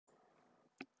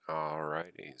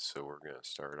Alrighty, so we're going to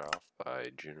start off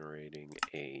by generating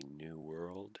a new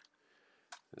world.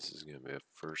 This is going to be a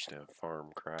first half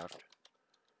Farmcraft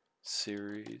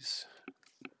series.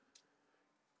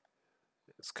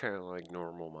 It's kind of like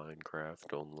normal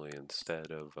Minecraft, only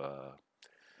instead of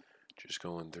just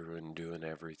going through and doing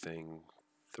everything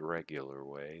the regular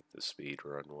way, the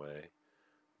speedrun way,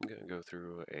 I'm going to go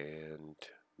through and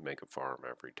make a farm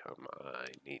every time I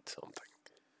need something.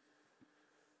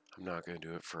 I'm not going to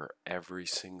do it for every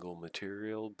single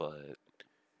material, but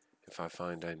if I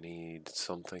find I need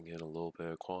something in a little bit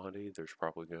of quantity, there's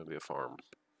probably going to be a farm.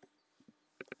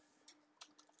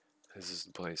 This is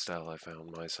the playstyle I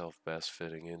found myself best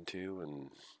fitting into,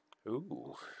 and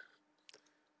ooh,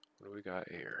 what do we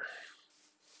got here?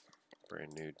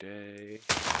 Brand new day.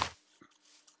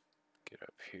 Get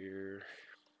up here.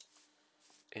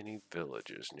 Any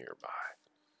villages nearby?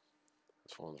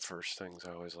 That's one of the first things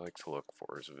I always like to look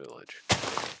for is a village.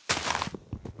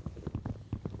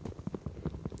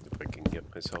 If I can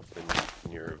get myself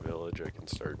in near a village, I can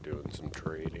start doing some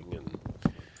trading and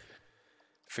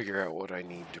figure out what I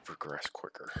need to progress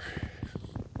quicker.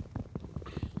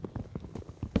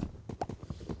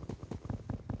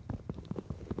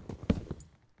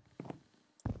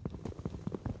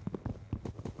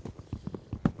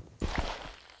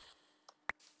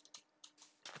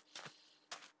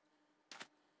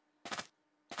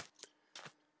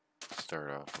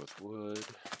 Start off with wood.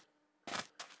 Go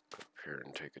up here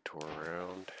and take a tour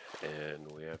around,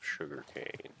 and we have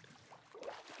sugarcane.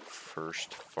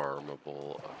 First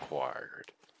farmable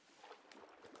acquired.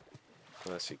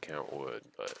 Unless you count wood,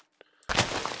 but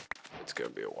it's gonna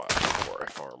be a while before I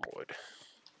farm wood.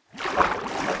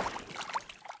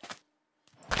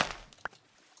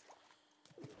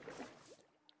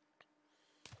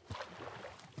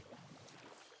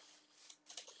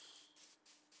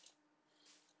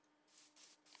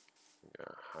 Got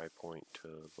a high point to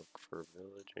look for a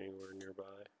village anywhere nearby.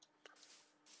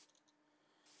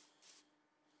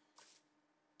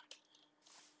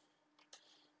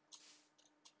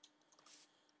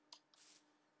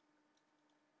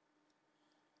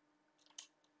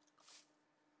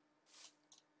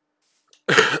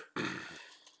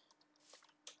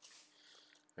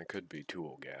 I could be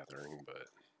tool gathering, but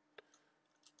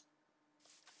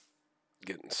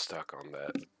getting stuck on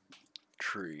that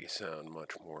tree sound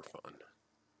much more fun.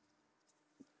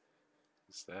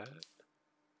 Is that?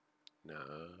 No.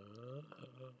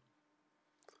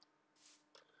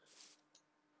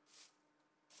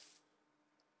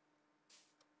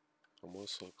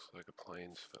 Almost looks like a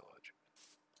plains village.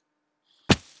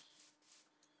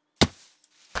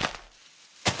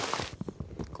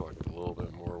 Collect a little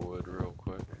bit more wood real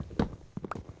quick.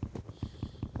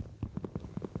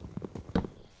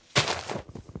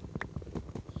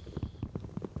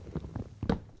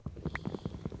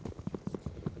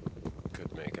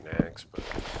 Could make an axe, but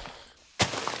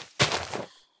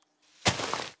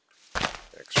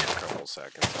extra couple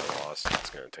seconds I lost. It's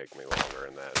going to take me longer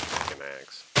than that to make an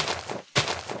axe.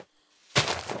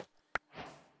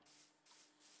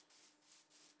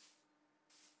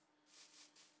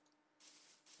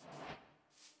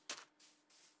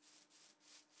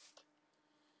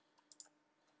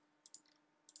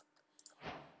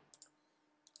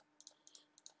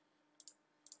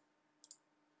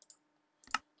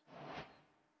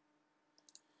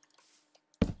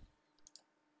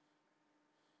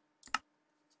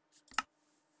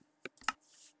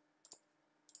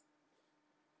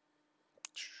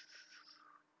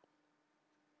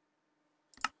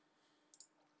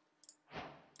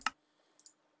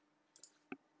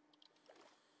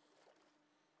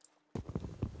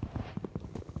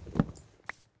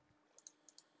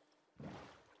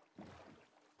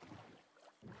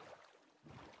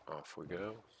 Off we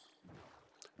go.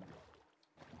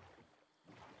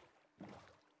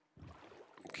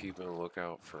 I'm keeping a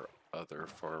lookout for other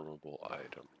farmable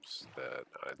items that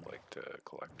I'd like to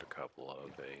collect a couple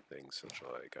of. Anything such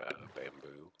like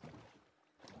bamboo.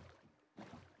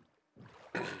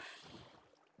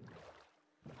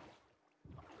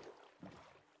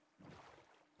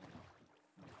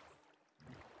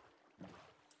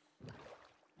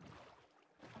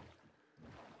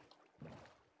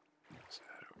 What's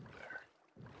that over there?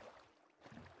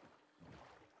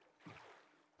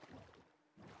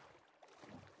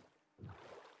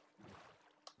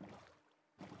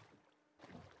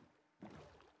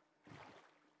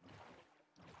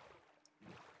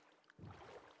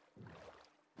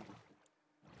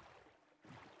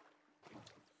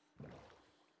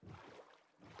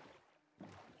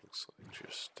 Looks like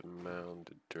just a mound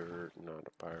of dirt, not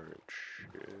a pirate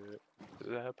ship. Is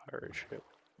that a pirate ship?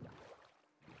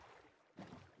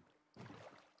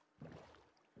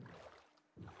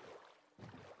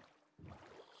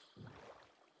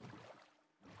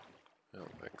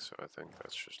 think so. I think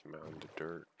that's just a mound of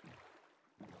dirt.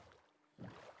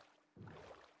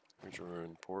 There's a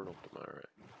ruined portal to my right.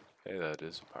 Hey, that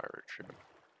is a pirate ship.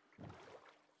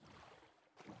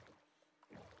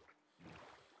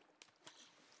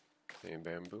 Any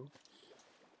bamboo?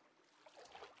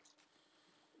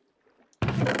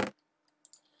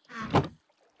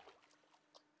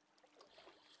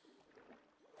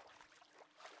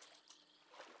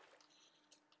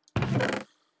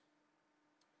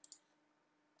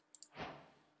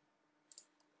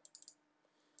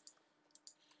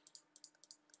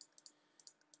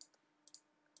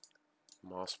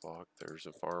 Moss block, there's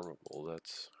a farmable,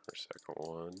 that's our second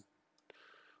one.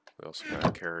 We also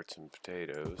got carrots and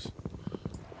potatoes.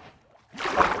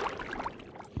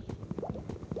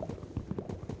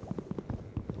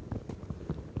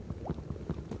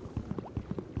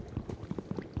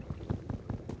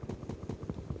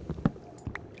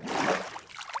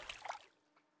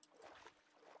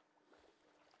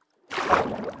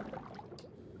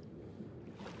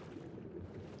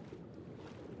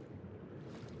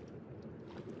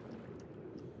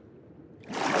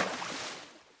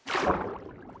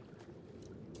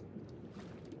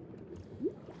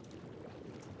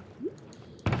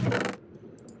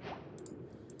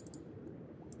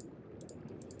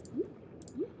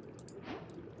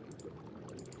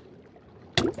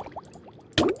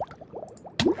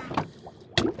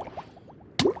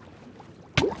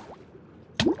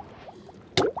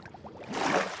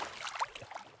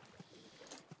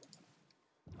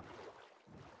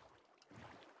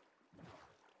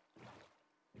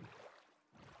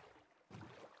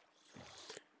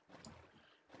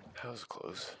 That was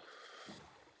close.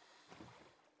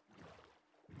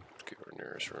 Let's get our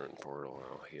nearest ruined portal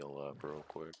and I'll heal up real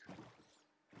quick.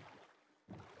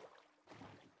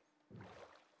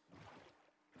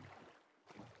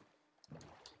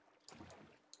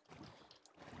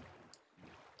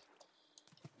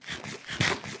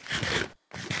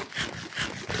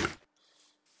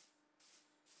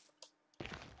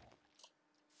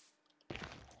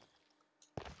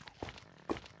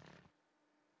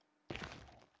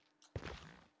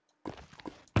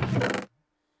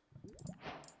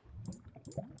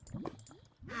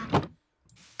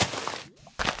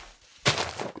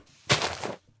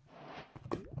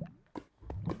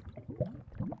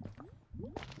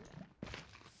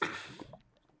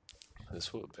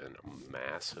 This would have been a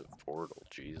massive portal,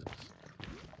 Jesus.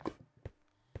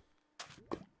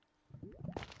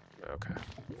 Okay.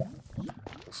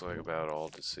 Looks like about all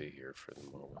to see here for the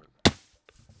moment.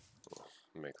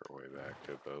 We'll make our way back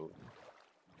to a boat.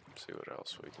 See what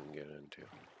else we can get into.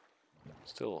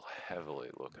 Still heavily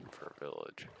looking for a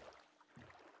village.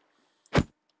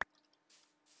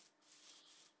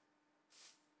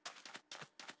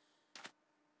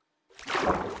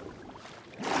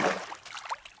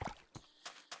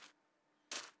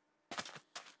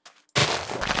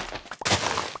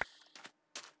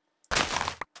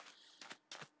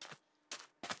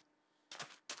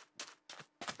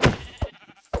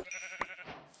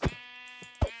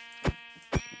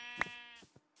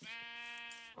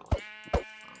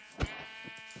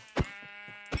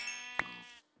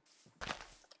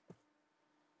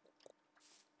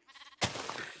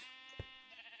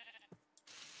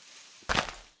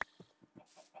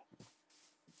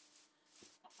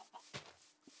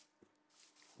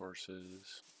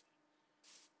 Horses.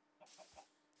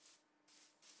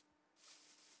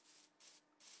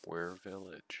 Where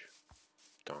village?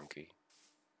 Donkey.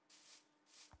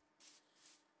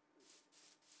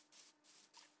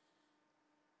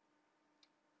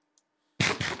 I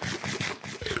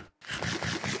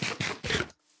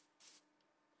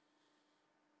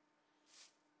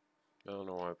don't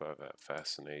know why I've had that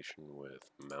fascination with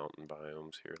mountain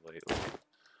biomes here lately.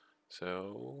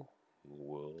 So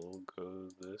we'll go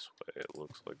this way. It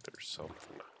looks like there's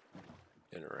something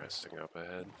interesting up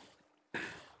ahead.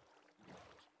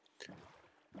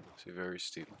 See, very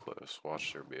steep cliffs.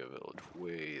 Watch there be a village.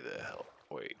 Way the hell.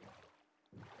 Wait.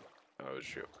 I was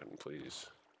joking, please.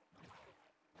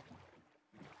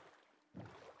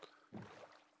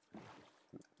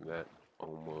 That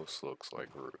almost looks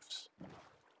like roofs.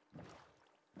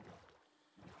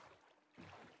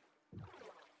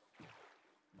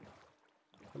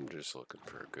 I'm just looking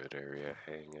for a good area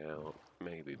to hang out.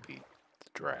 Maybe beat the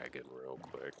dragon real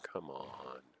quick. Come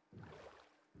on.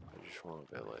 I just want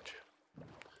a village.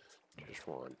 Just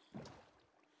one.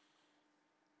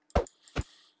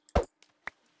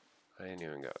 I ain't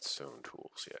even got stone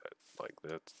tools yet. Like,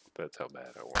 that's how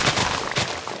bad I want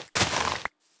it.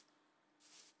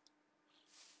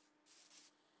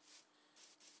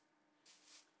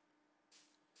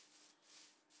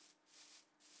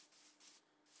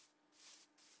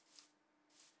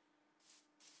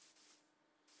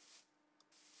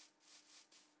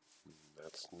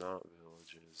 that's not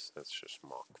villages, that's just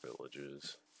mock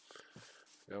villages.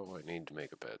 Oh, I need to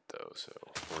make a bed though, so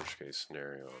worst case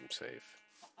scenario, I'm safe.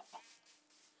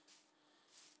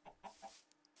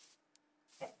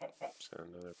 Is that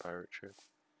another pirate ship?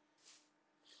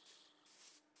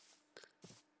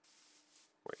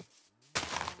 Wait,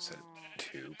 is that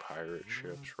two pirate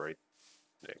ships right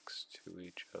next to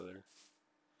each other?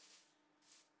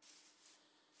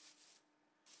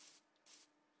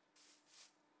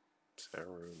 Is that a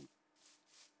ruined?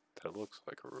 That looks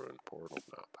like a ruined portal,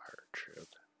 not a pirate ship.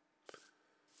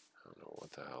 I don't know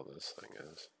what the hell this thing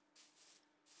is.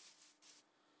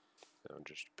 No,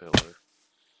 just a pillar.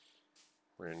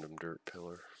 Random dirt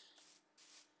pillar.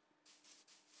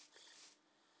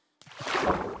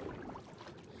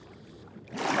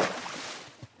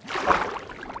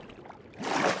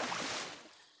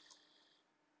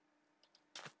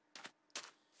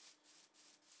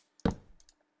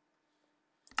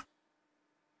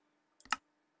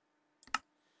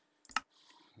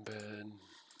 Bed.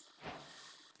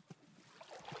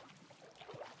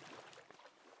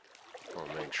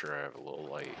 I'll make sure I have a little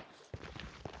light.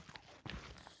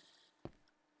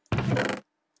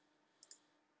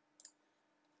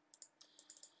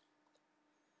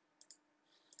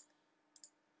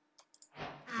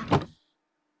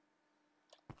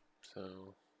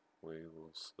 So we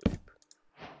will sleep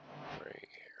right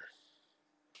here.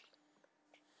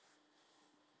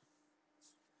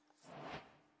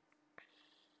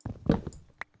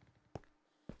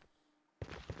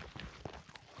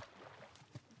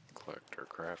 Collect our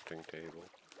crafting table.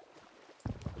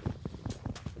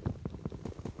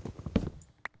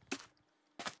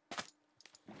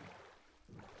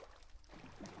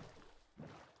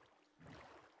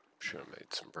 Should have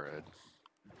made some bread.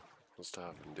 I'll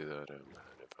stop and do that in a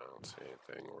minute if I don't see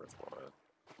anything worthwhile.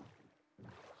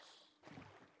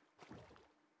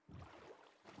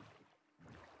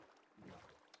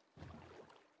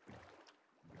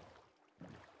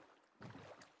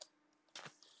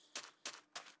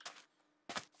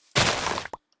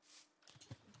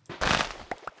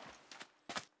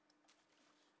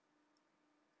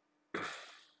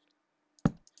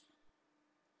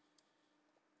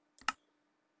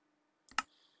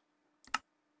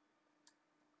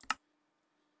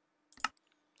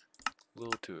 A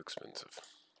little too expensive.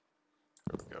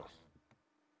 There we go.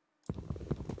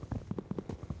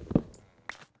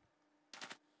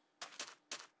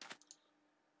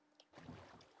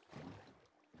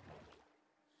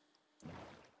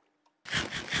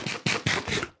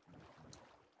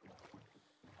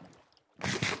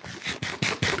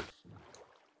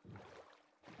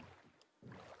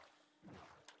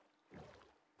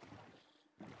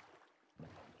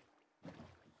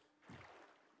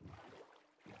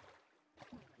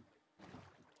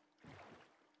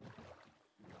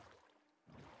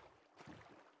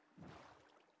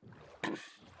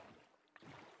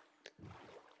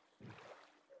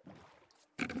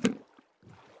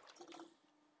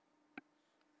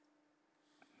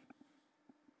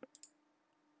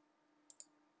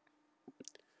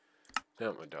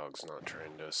 Now my dog's not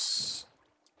trying to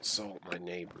assault my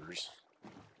neighbors.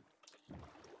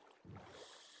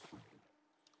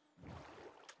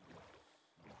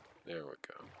 There we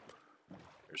go.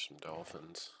 There's some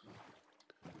dolphins.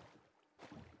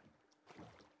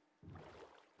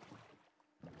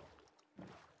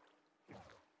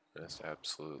 Just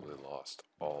absolutely lost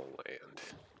all land.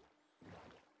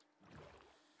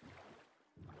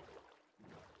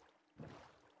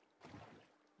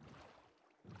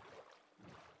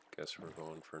 Guess we're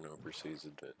going for an overseas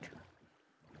adventure.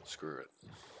 Screw it.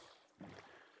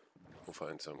 We'll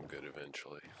find something good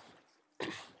eventually.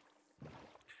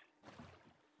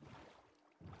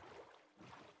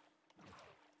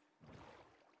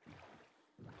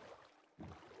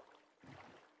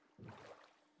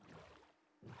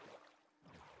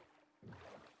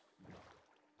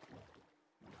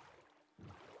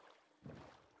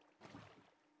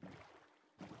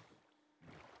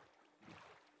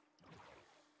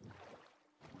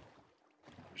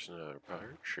 There's another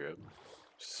pirate ship.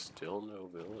 Still no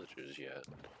villages yet.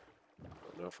 I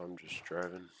don't know if I'm just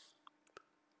driving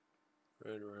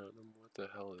right around them. What the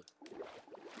hell is...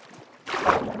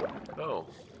 Oh.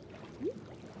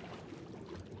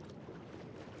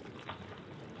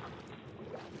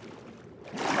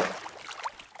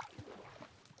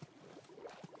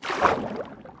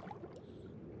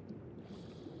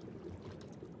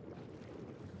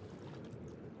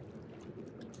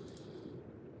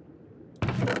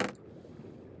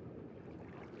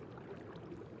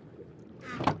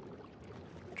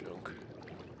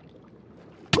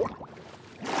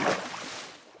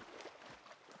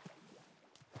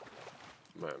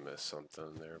 Might miss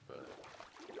something there, but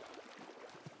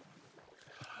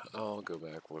I'll go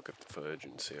back, look at the footage,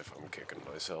 and see if I'm kicking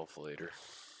myself later.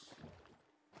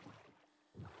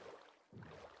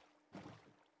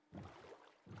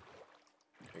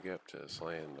 I get up to this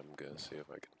land, I'm gonna see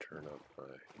if I can turn up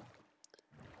my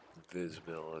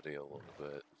visibility a little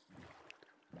bit.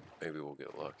 Maybe we'll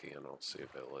get lucky and I'll see a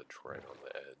village right on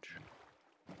the edge.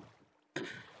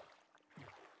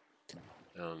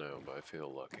 I don't know, but I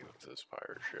feel lucky with this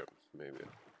pirate ship. Maybe.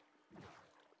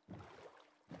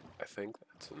 I think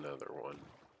that's another one.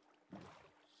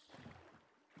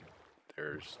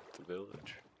 There's the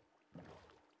village.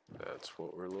 That's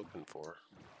what we're looking for.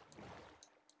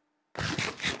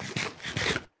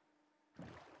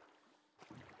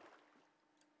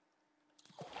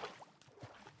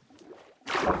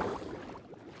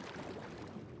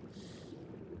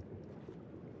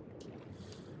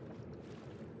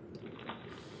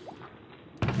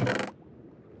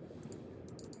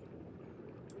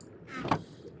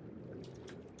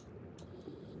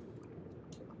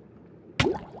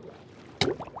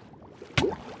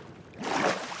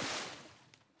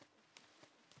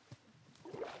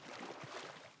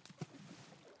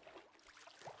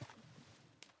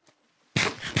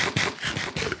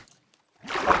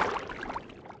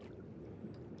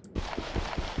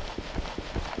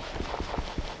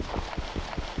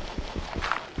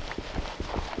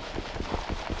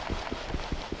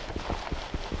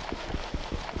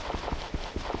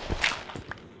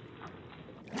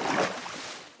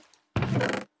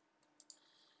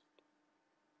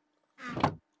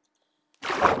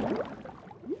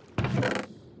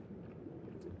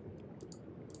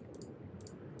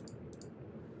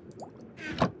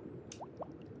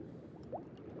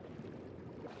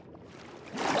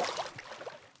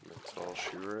 That's all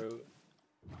she wrote.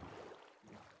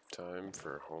 Time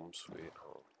for home sweet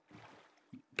home.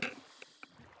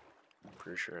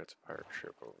 Pretty sure it's a pirate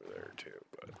ship over there too,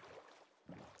 but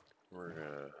we're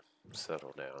gonna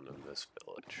settle down in this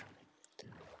village.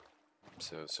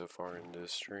 So far in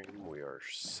this stream, we are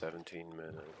 17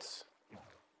 minutes.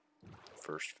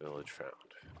 First village found.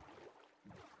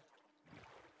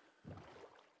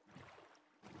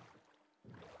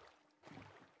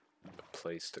 A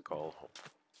place to call home.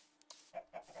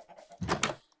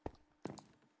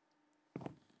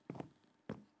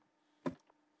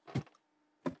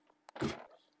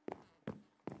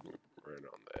 Right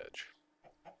on the edge.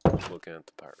 Looking at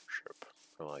the pirate ship.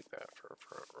 I like that for a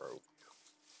front row view.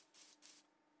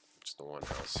 It's the one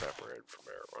house separated from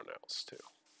everyone else too.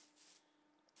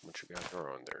 What you got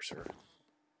going there, sir?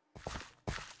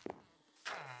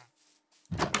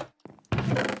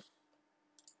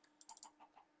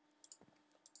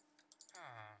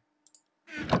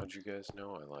 How'd you guys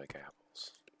know I like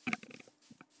apples?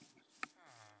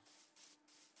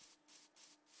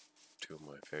 Two of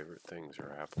my favorite things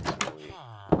are apples and wheat.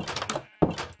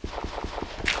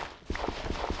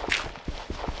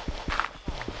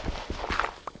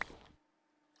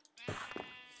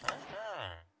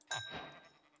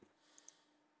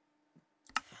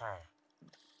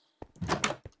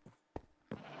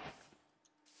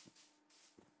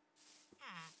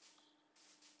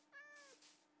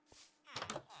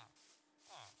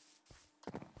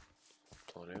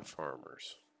 Plenty of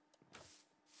farmers.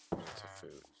 Lots of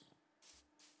food.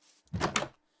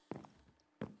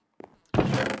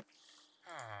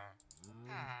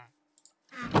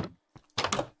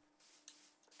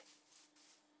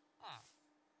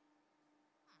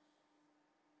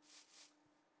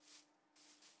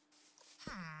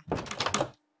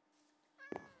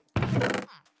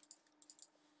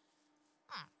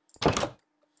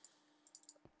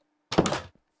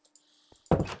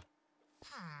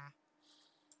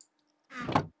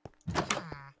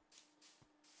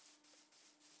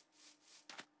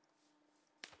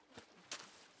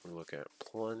 We're looking at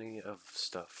plenty of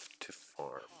stuff to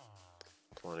farm.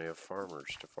 Plenty of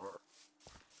farmers to farm.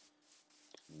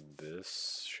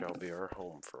 This shall be our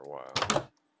home for a while.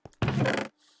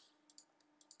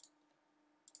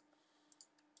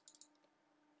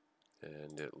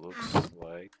 And it looks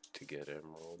like to get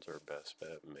emeralds, our best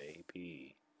bet may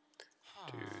be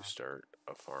to start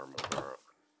a farm of our own.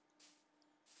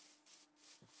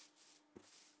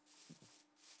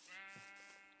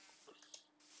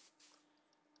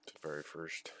 The very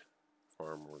first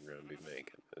farm we're going to be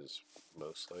making is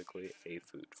most likely a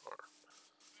food farm.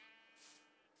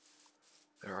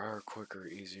 There are quicker,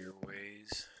 easier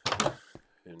ways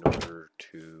in order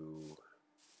to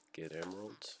get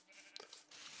emeralds.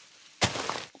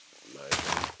 I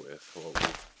think with what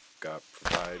we've got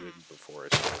provided before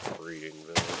I start breeding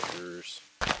villagers,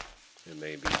 it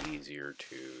may be easier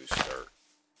to start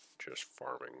just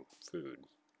farming food,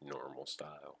 normal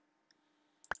style.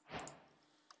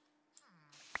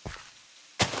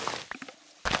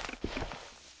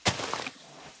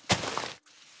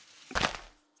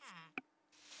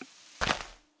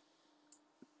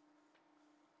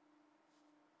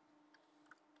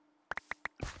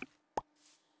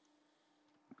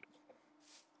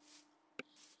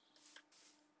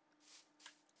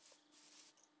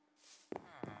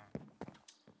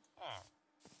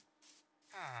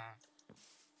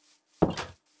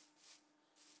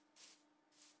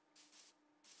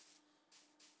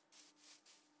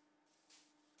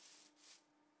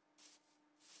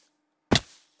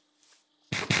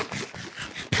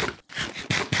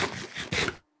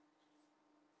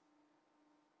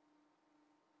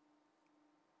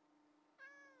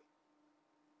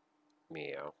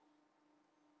 Meow.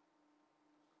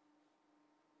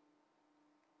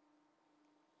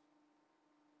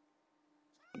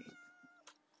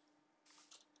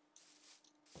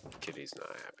 Kitty's not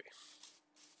happy.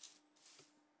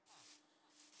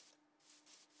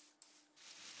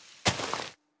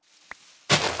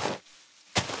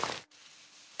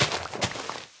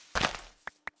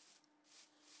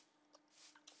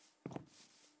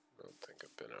 I don't think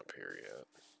I've been up here yet.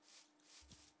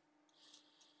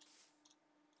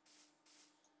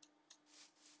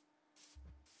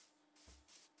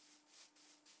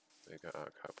 They got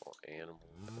a couple animal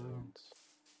pens,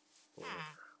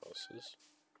 houses,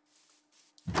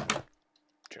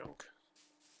 junk.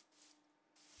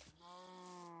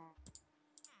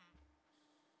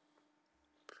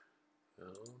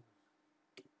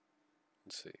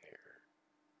 Let's see here.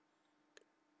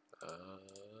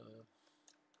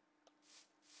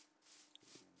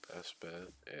 Best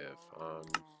bet if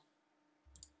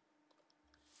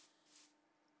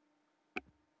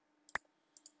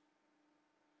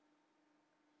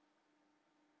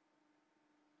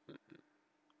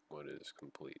what is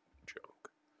complete junk?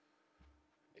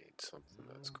 Need something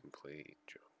that's complete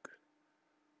junk.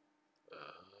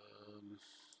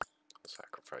 I'll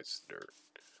sacrifice the dirt.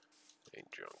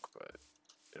 Ain't junk, but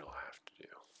it'll have to do.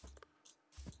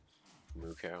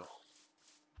 Moo cow.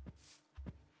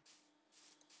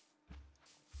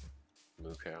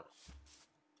 Moo cow.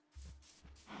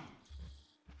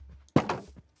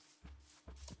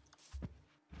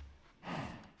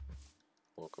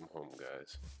 Welcome home,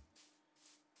 guys.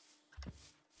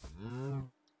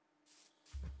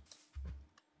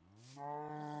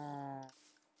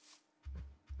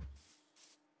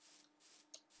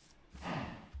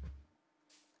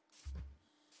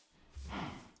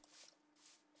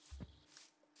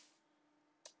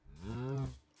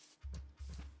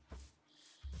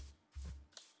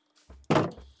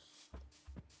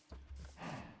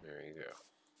 There you go.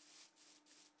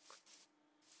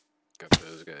 Got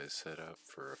those guys set up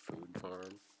for a food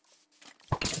farm.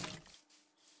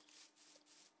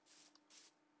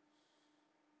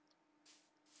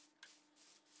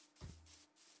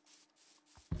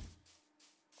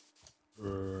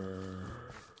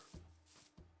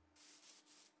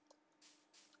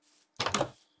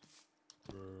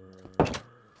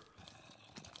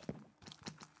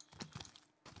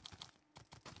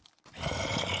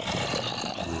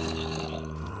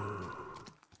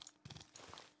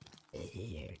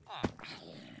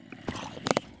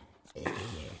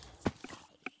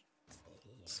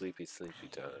 Sleepy, sleepy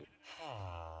time.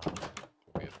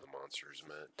 We have the monsters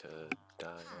meant to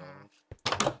die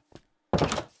off.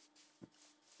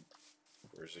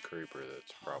 Where's the creeper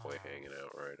that's probably hanging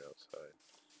out right outside?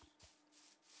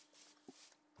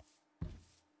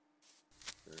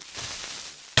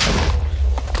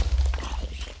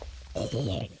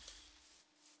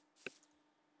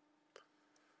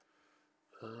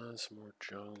 Some more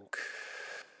junk.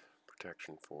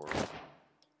 Protection 4.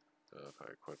 If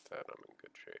I equip that, I'm in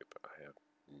good shape. I have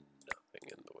nothing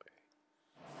in the way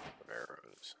of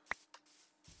arrows.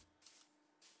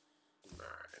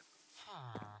 Alright.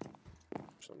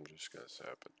 So I'm just going to set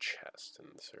up a chest in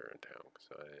this area of town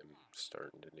because I am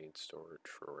starting to need storage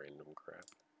for random crap.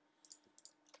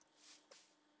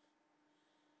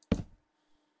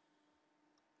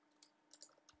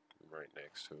 Right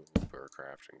next to our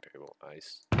crafting table. I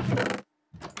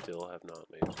still have not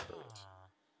made a furnace.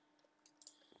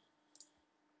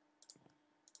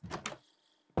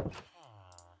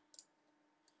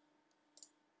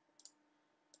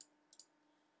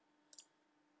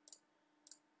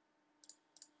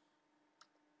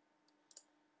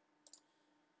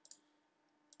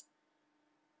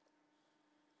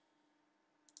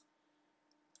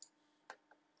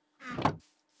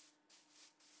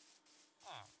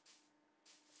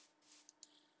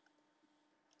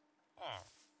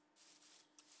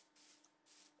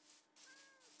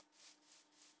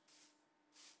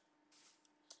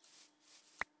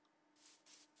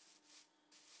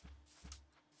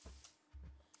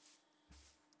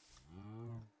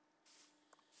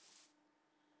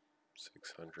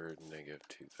 600, negative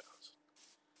 2,000.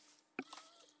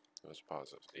 It was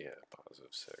positive, yeah, positive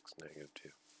 6, negative 2.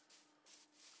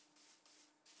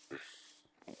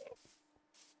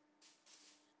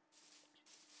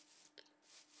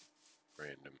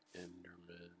 Random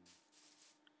Enderman.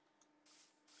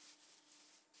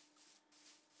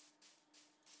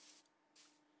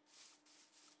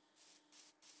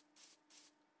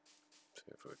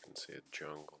 See if we can see a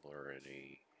jungle or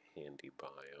any handy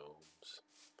biomes.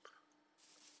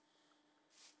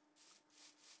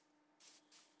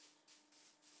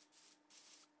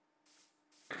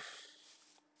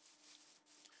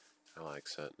 I like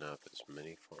setting up as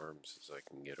many farms as I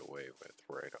can get away with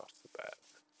right off the bat.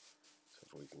 So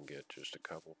if we can get just a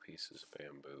couple pieces of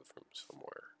bamboo from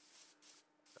somewhere,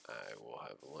 I will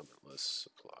have a limitless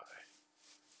supply.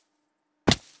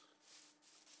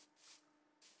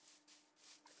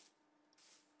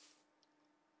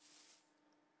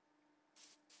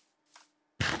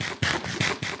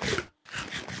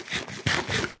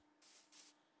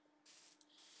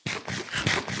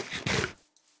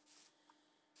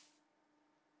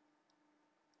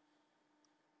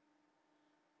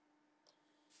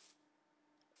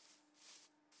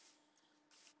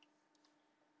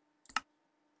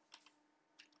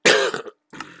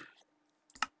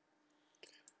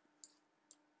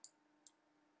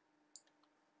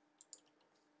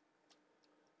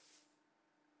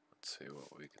 Let's see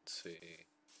what we can see.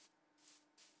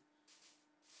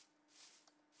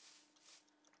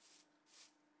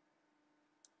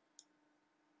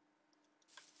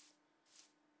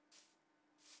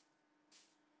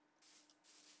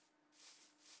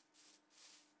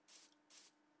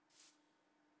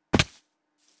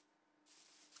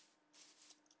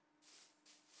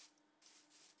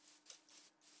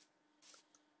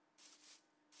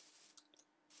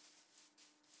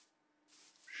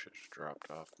 Should have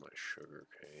dropped off my sugar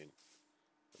cane.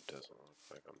 It doesn't look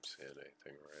like I'm seeing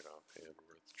anything right offhand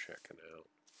worth checking out.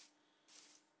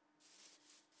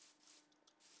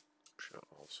 Should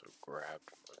have also grabbed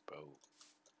my boat.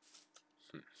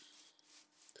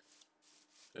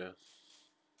 Yeah.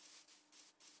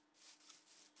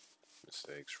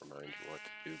 Mistakes remind you what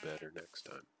to do better next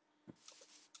time.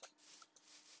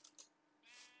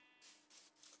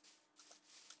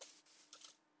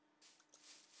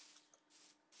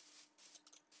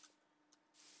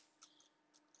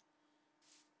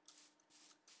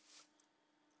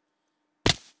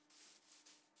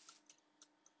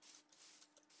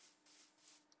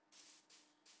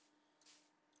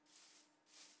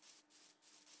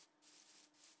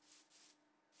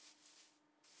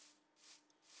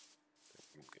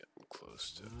 I'm getting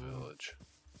close to the village.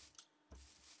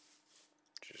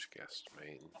 Just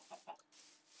guesstimating.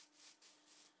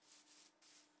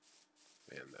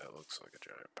 Man, that looks like a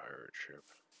giant pirate ship.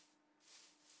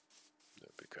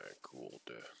 That'd be kind of cool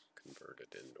to convert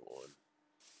it into one.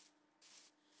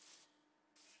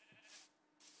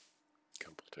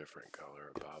 Couple different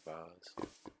color babas.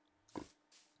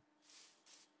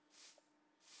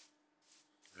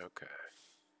 Okay.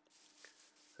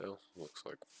 Well, looks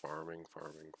like farming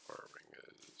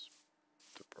is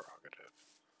the prerogative.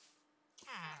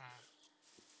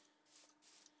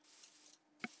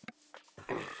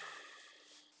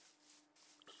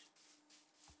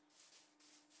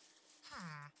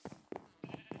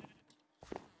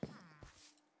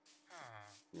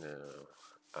 No,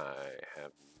 I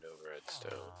have no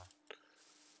redstone.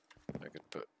 I could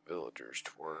put villagers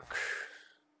to work,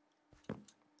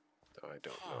 though I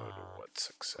don't know to what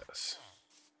success.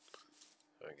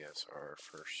 I guess our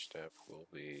first step will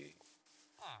be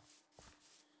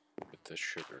put this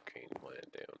sugarcane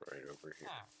plant down right over here.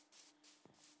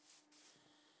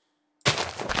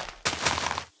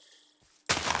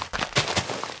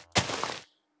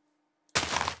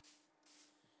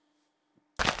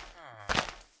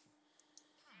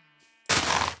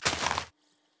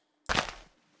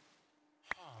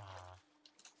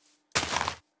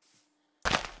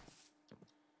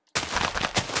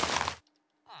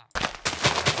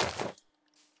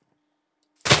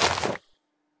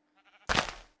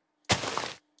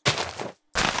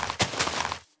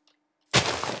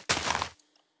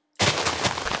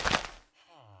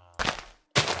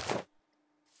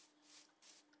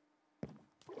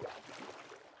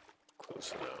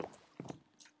 Close enough.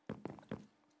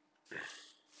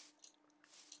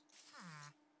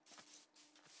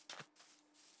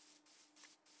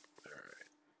 Alright.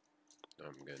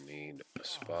 I'm gonna need a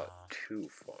spot 2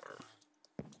 farm.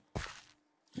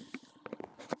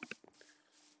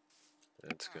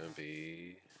 That's gonna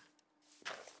be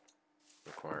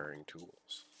requiring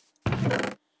tools.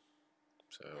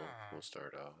 So we'll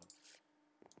start off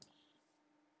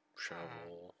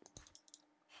shovel,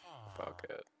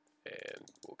 bucket, and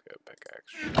we'll get a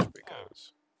pickaxe just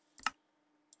because.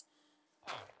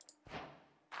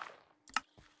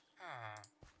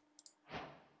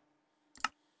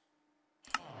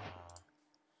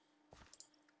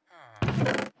 We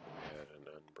had an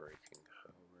unbreaking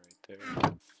hoe right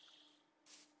there.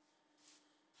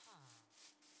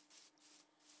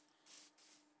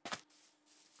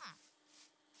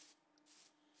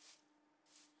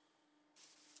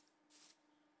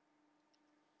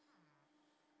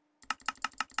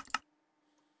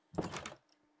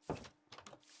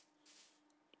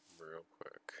 Real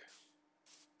quick.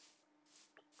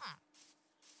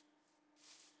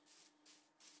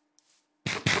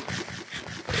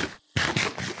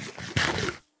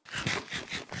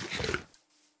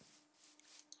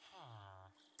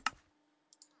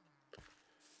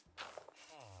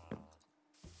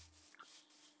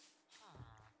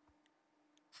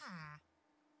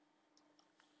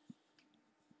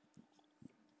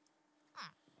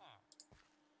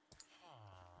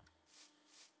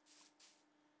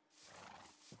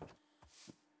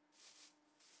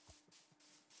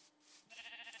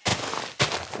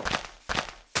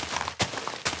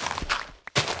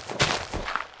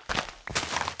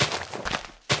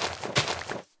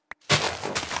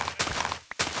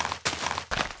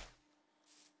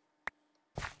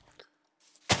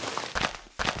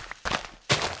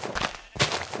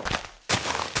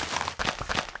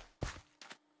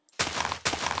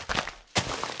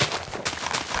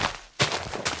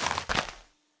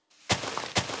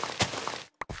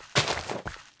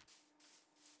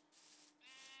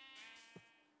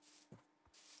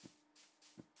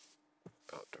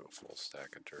 About to a full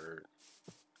stack of dirt.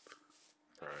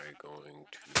 Probably going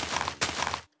to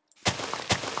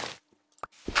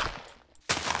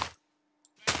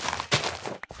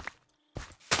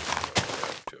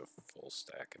up to a full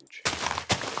stack and change.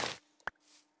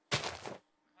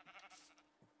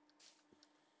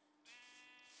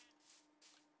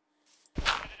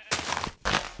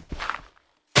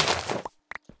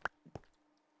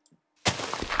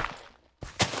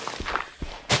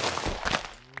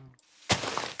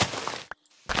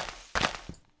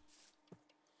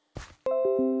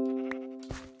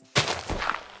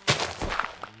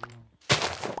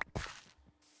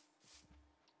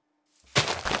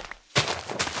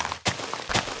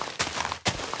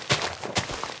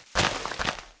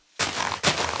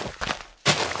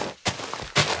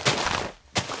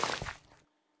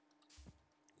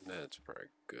 That's probably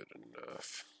good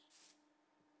enough.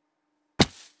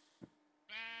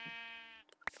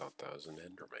 Thought that was an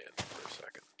Enderman for a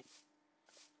second.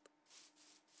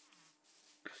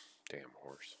 Damn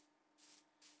horse.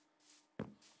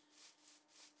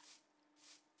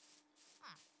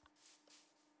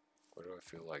 What do I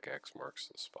feel like X marks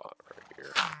the spot right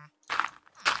here?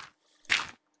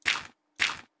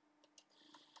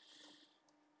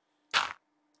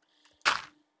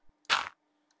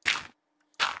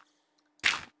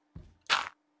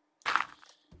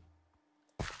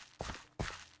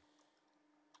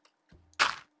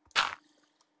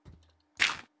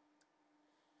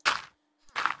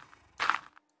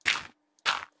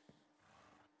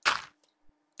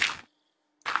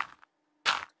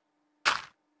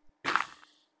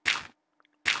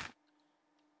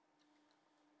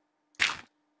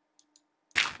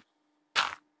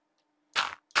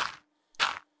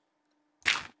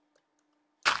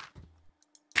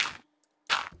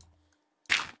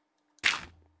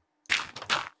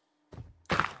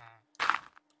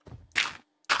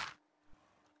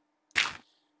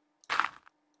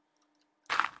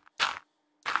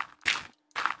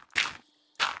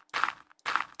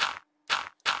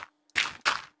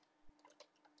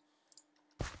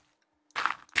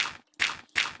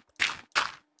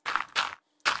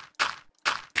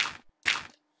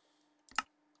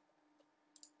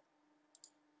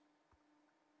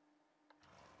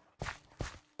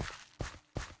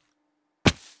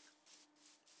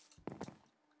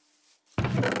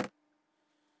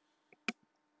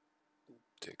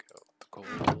 Take out the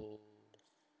coal.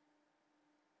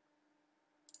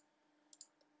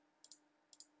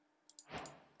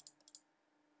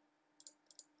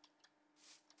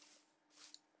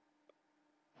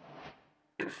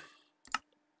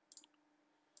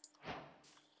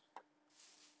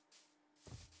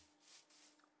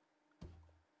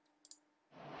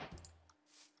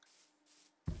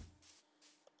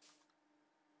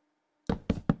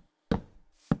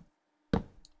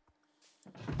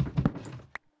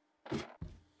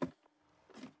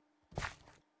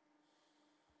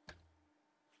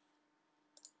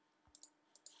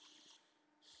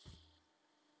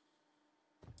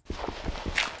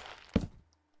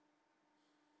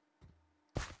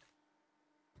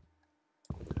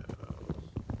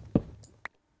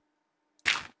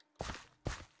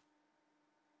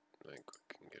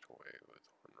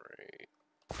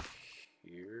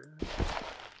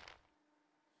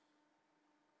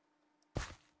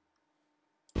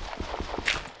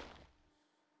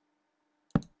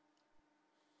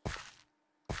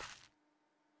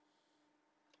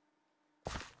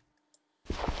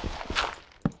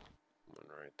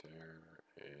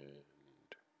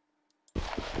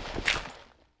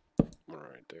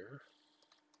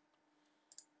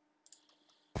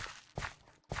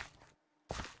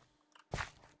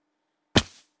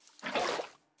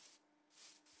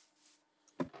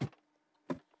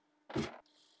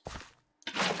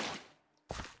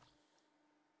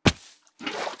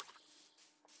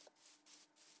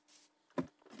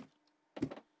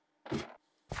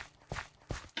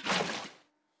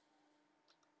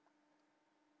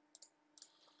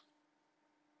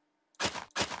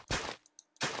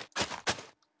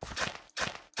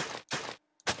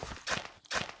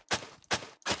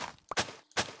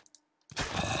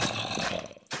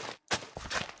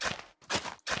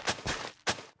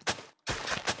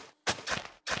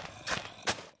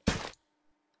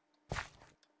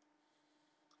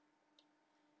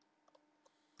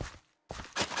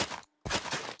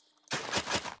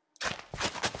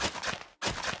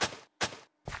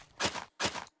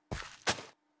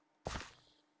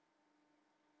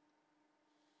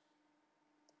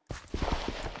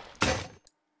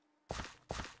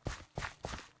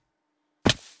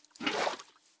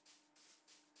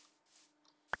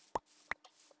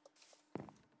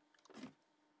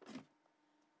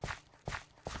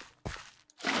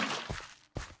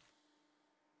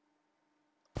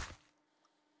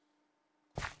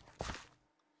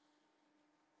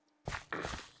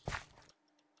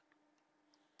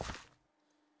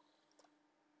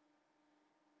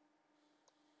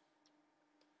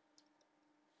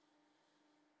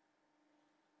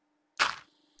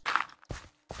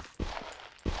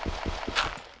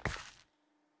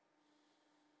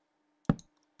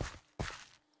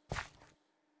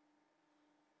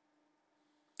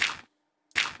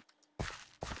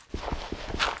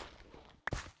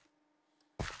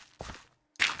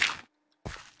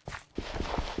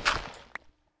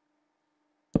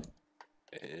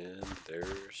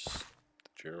 there's the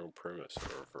general premise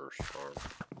of a reverse farm.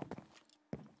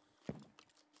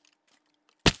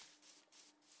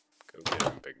 Go get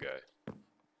him, big guy.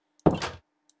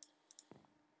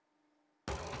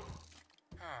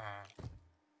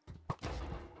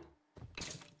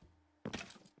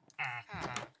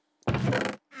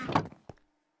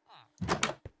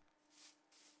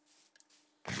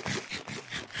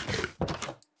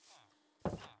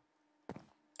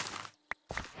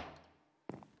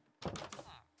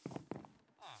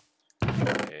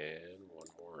 And one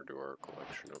more to our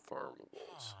collection of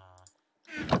farmables.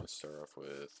 Let's start off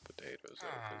with potatoes, though,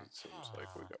 because it seems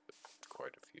like we got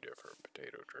quite a few different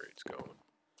potato trades going.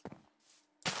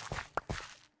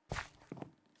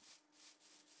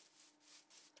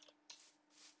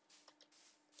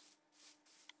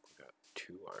 We got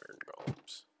 2 iron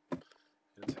golems.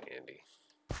 That's handy.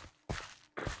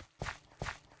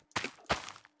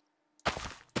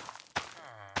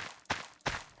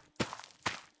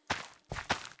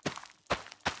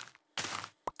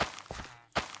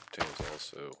 Potatoes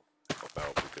also help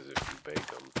out because if you bake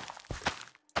them,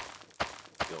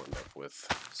 you'll end up with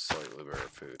slightly better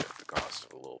food at the cost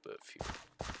of a little bit of fuel.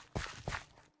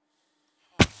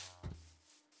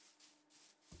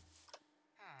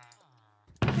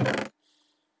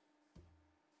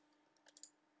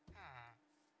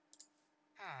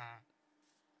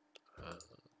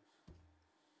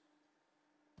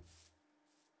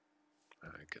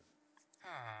 I could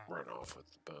run off with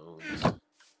the bones.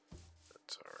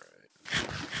 That's alright.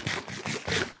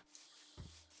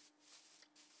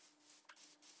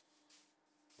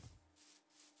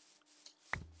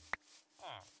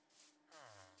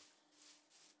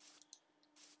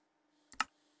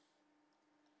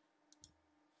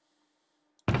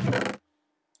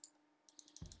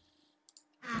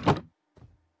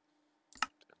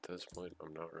 At this point,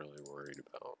 I'm not really worried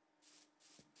about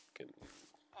getting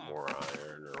more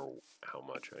iron or how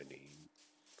much I need.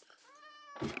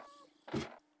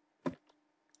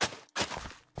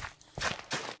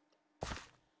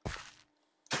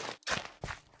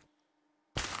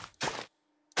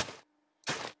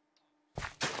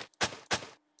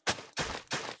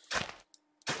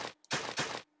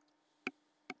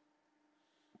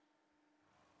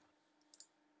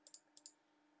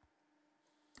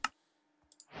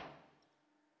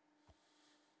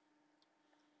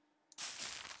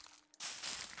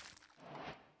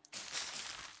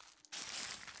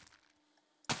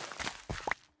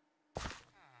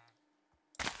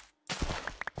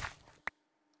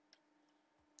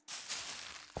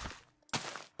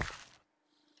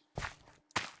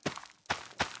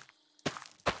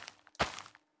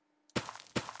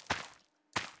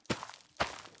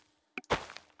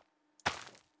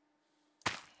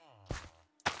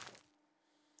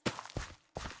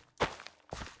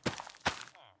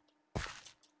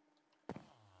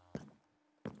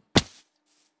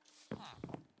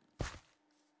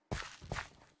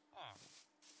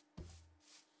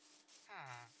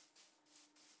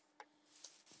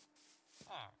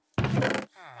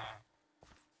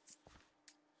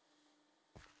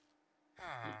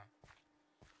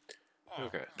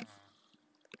 Okay.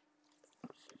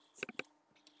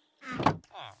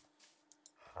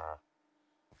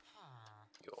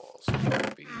 You'll also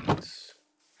buy beets.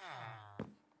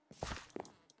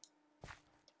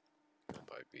 You'll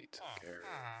buy beets and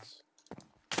carrots.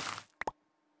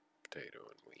 Potato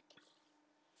and wheat.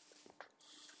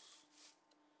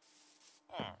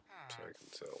 So I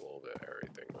can sell a little bit of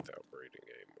everything without breeding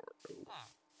anymore. Oh.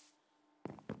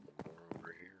 More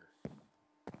over here.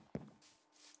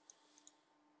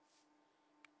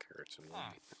 Carrots and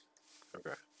wheat.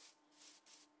 Okay.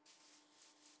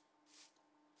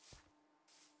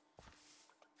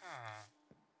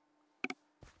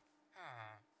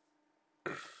 A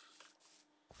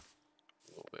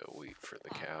little bit of wheat for the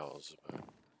cows, but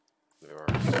they've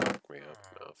already stocked me up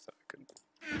enough that I could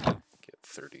get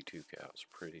 32 cows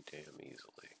pretty damn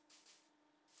easily.